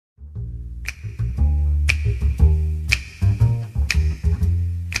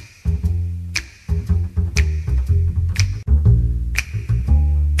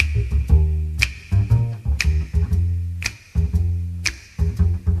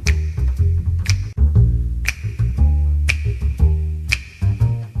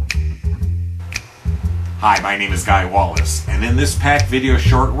Hi, my name is Guy Wallace, and in this PACT video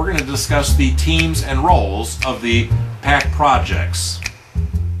short, we're going to discuss the teams and roles of the PACT projects.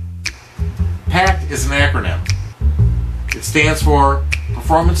 PACT is an acronym. It stands for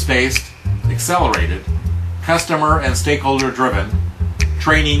Performance-Based, Accelerated, Customer and Stakeholder-Driven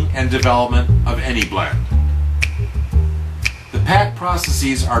Training and Development of Any Blend. The PACT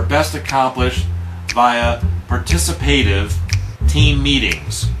processes are best accomplished via participative team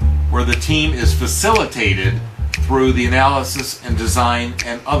meetings, where the team is facilitated through the analysis and design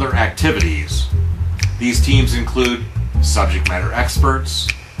and other activities. These teams include subject matter experts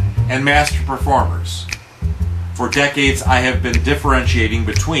and master performers. For decades, I have been differentiating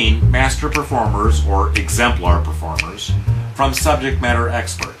between master performers or exemplar performers from subject matter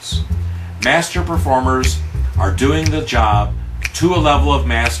experts. Master performers are doing the job to a level of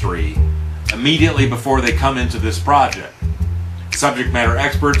mastery immediately before they come into this project. Subject matter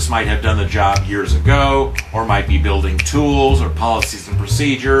experts might have done the job years ago, or might be building tools or policies and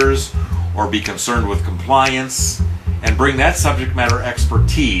procedures, or be concerned with compliance, and bring that subject matter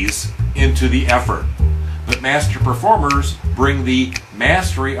expertise into the effort. But master performers bring the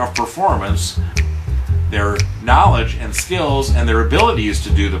mastery of performance, their knowledge and skills and their abilities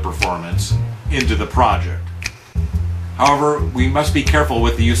to do the performance, into the project. However, we must be careful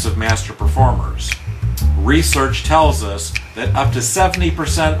with the use of master performers. Research tells us that up to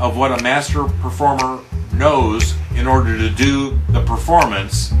 70% of what a master performer knows in order to do the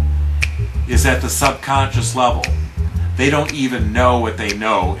performance is at the subconscious level. They don't even know what they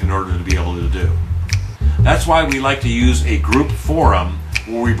know in order to be able to do. That's why we like to use a group forum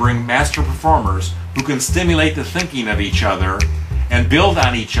where we bring master performers who can stimulate the thinking of each other and build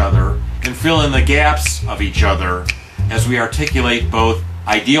on each other and fill in the gaps of each other as we articulate both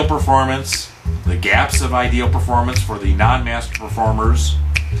ideal performance, the gaps of ideal performance for the non-master performers,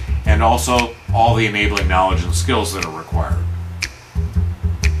 and also all the enabling knowledge and skills that are required.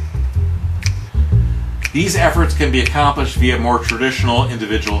 These efforts can be accomplished via more traditional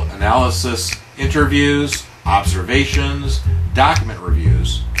individual analysis, interviews, observations, document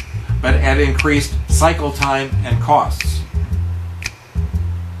reviews, but at increased cycle time and costs.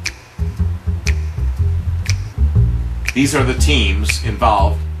 These are the teams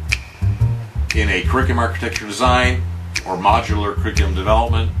involved in a curriculum architecture design or modular curriculum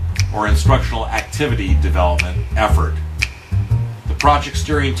development or instructional activity development effort. The project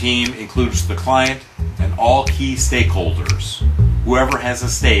steering team includes the client and all key stakeholders, whoever has a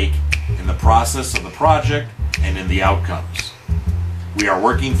stake in the process of the project and in the outcomes. We are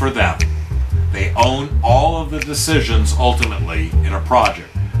working for them. They own all of the decisions ultimately in a project.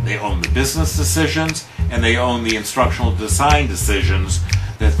 They own the business decisions and they own the instructional design decisions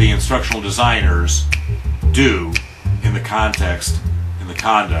that the instructional designers do in the context, in the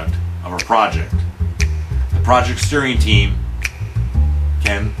conduct of a project. The project steering team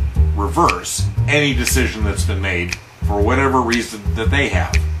can reverse any decision that's been made for whatever reason that they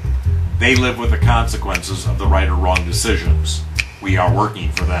have. They live with the consequences of the right or wrong decisions. We are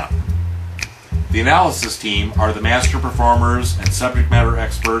working for them. The analysis team are the master performers and subject matter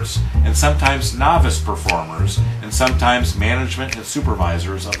experts and sometimes novice performers and sometimes management and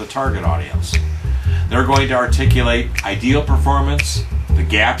supervisors of the target audience. They're going to articulate ideal performance, the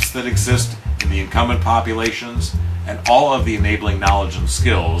gaps that exist in the incumbent populations, and all of the enabling knowledge and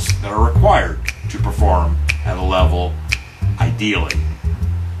skills that are required to perform at a level, ideally,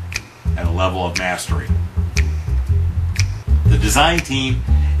 at a level of mastery. The design team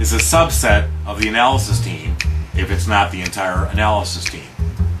is a subset of the analysis team if it's not the entire analysis team.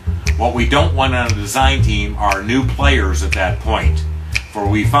 What we don't want on a design team are new players at that point, for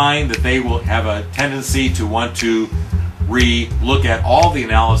we find that they will have a tendency to want to re-look at all the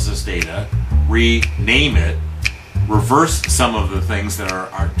analysis data, rename it, reverse some of the things that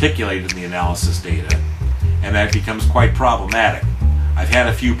are articulated in the analysis data, and that becomes quite problematic. I've had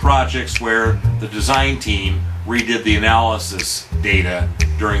a few projects where the design team redid the analysis data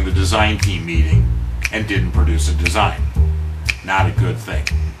during the design team meeting and didn't produce a design. Not a good thing.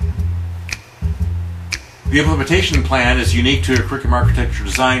 The implementation plan is unique to a curriculum architecture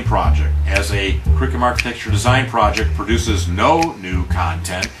design project. As a curriculum architecture design project produces no new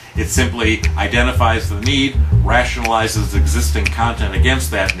content, it simply identifies the need, rationalizes existing content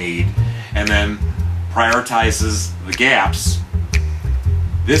against that need, and then prioritizes the gaps.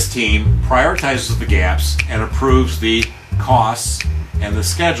 This team prioritizes the gaps and approves the costs and the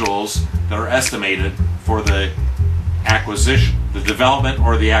schedules that are estimated for the acquisition, the development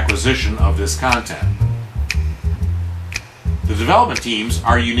or the acquisition of this content. The development teams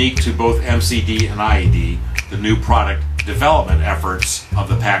are unique to both MCD and IED, the new product development efforts of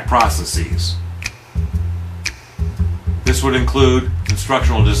the PACT processes. This would include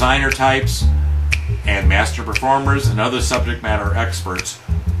instructional designer types and master performers and other subject matter experts,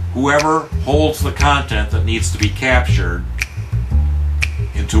 whoever holds the content that needs to be captured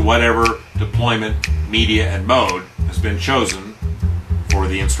into whatever deployment, media, and mode has been chosen for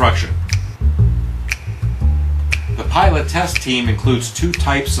the instruction. The pilot test team includes two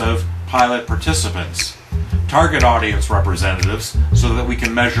types of pilot participants: target audience representatives, so that we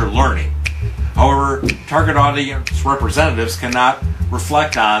can measure learning. However, target audience representatives cannot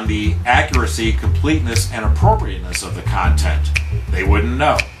reflect on the accuracy, completeness, and appropriateness of the content. They wouldn't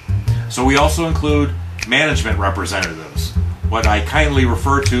know. So we also include management representatives, what I kindly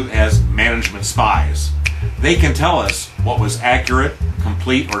refer to as management spies. They can tell us what was accurate,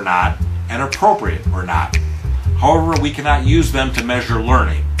 complete or not, and appropriate or not. However, we cannot use them to measure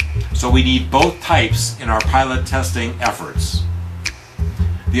learning. So we need both types in our pilot testing efforts.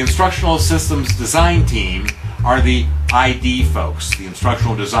 The instructional systems design team are the ID folks, the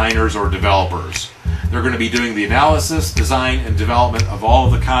instructional designers or developers. They're going to be doing the analysis, design, and development of all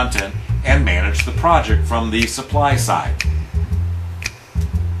of the content and manage the project from the supply side.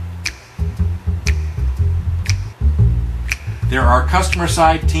 There are customer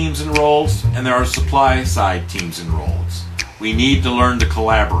side teams and roles, and there are supply side teams and roles. We need to learn to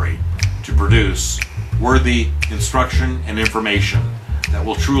collaborate to produce worthy instruction and information that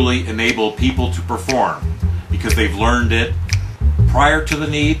will truly enable people to perform because they've learned it prior to the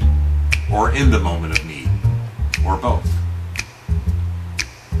need or in the moment of need, or both.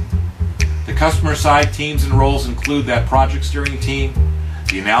 The customer side teams and roles include that project steering team,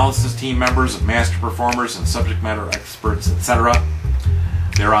 the analysis team members of master performers and subject matter experts, etc.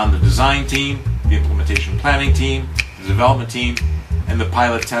 They're on the design team, the implementation planning team, the development team, and the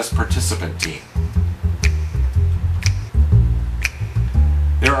pilot test participant team.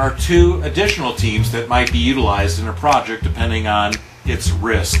 There are two additional teams that might be utilized in a project depending on its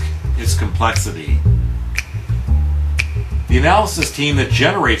risk, its complexity. The analysis team that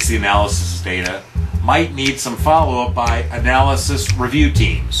generates the analysis data might need some follow-up by analysis review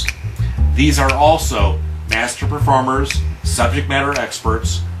teams. These are also master performers, subject matter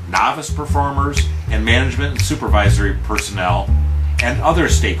experts, novice performers, and management and supervisory personnel, and other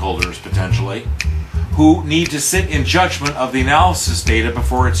stakeholders potentially, who need to sit in judgment of the analysis data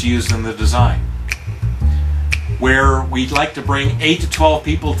before it's used in the design. Where we'd like to bring 8 to 12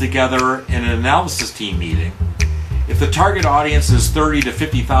 people together in an analysis team meeting, if the target audience is 30 to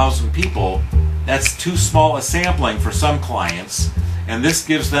 50,000 people, that's too small a sampling for some clients, and this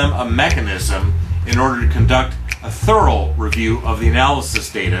gives them a mechanism in order to conduct a thorough review of the analysis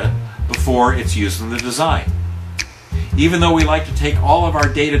data before it's used in the design. Even though we like to take all of our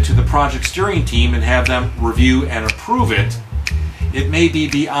data to the project steering team and have them review and approve it, it may be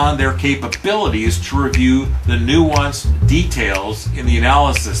beyond their capabilities to review the nuanced details in the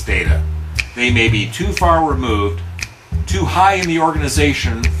analysis data. They may be too far removed, too high in the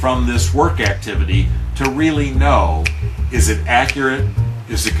organization from this work activity to really know, is it accurate,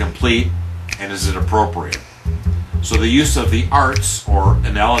 is it complete, and is it appropriate? So the use of the ARTS, or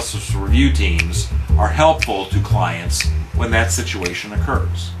analysis review teams, are helpful to clients when that situation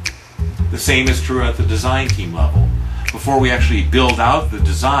occurs. The same is true at the design team level. Before we actually build out the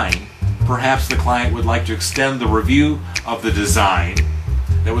design, perhaps the client would like to extend the review of the design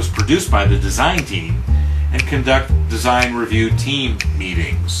that was produced by the design team and conduct design review team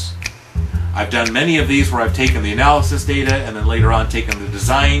meetings. I've done many of these where I've taken the analysis data and then later on taken the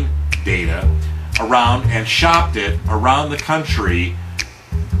design data around and shopped it around the country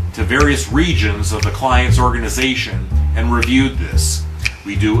to various regions of the client's organization and reviewed this.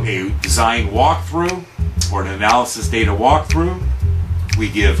 We do a design walkthrough or an analysis data walkthrough. We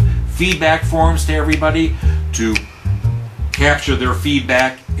give feedback forms to everybody to capture their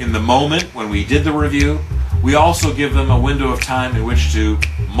feedback in the moment when we did the review. We also give them a window of time in which to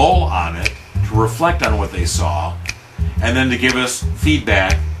mull on it, to reflect on what they saw, and then to give us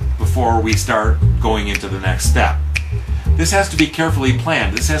feedback before we start going into the next step. This has to be carefully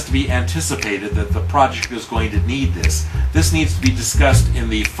planned. This has to be anticipated that the project is going to need this. This needs to be discussed in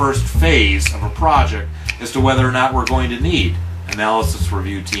the first phase of a project as to whether or not we're going to need analysis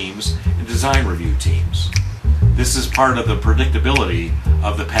review teams and design review teams. This is part of the predictability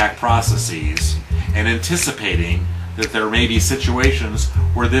of the PACT processes and anticipating that there may be situations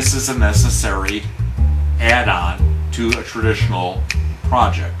where this is a necessary add-on to a traditional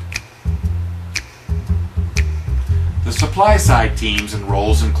project. The supply side teams and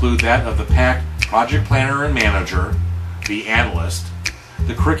roles include that of the PACT project planner and manager, the analyst,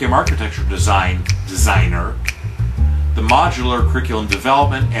 the curriculum architecture designer, the modular curriculum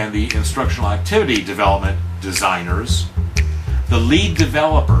development and the instructional activity development designers, the lead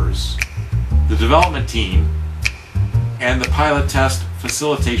developers, the development team, and the pilot test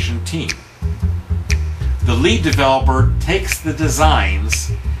facilitation team. The lead developer takes the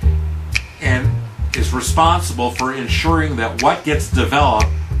designs and is responsible for ensuring that what gets developed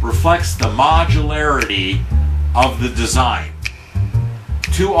reflects the modularity of the design.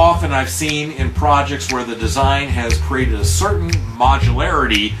 Too often I've seen in projects where the design has created a certain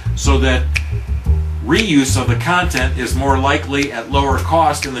modularity so that reuse of the content is more likely at lower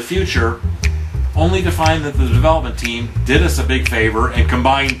cost in the future, only to find that the development team did us a big favor and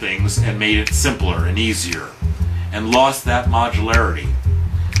combined things and made it simpler and easier, and lost that modularity.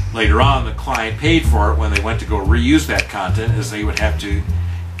 Later on, the client paid for it when they went to go reuse that content, as they would have to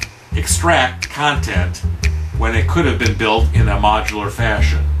extract content when it could have been built in a modular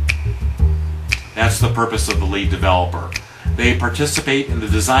fashion. That's the purpose of the lead developer. They participate in the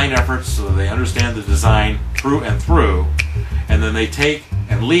design efforts so that they understand the design through and through, and then they take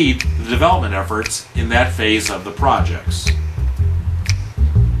and lead the development efforts in that phase of the projects.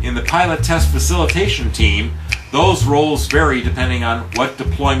 In the pilot test facilitation team, those roles vary depending on what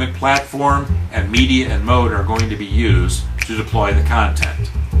deployment platform and media and mode are going to be used to deploy the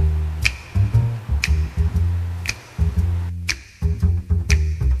content.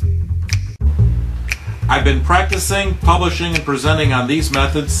 I've been practicing, publishing, and presenting on these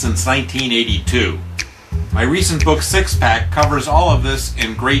methods since 1982. My recent book, PACT, covers all of this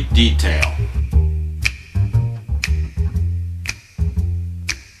in great detail.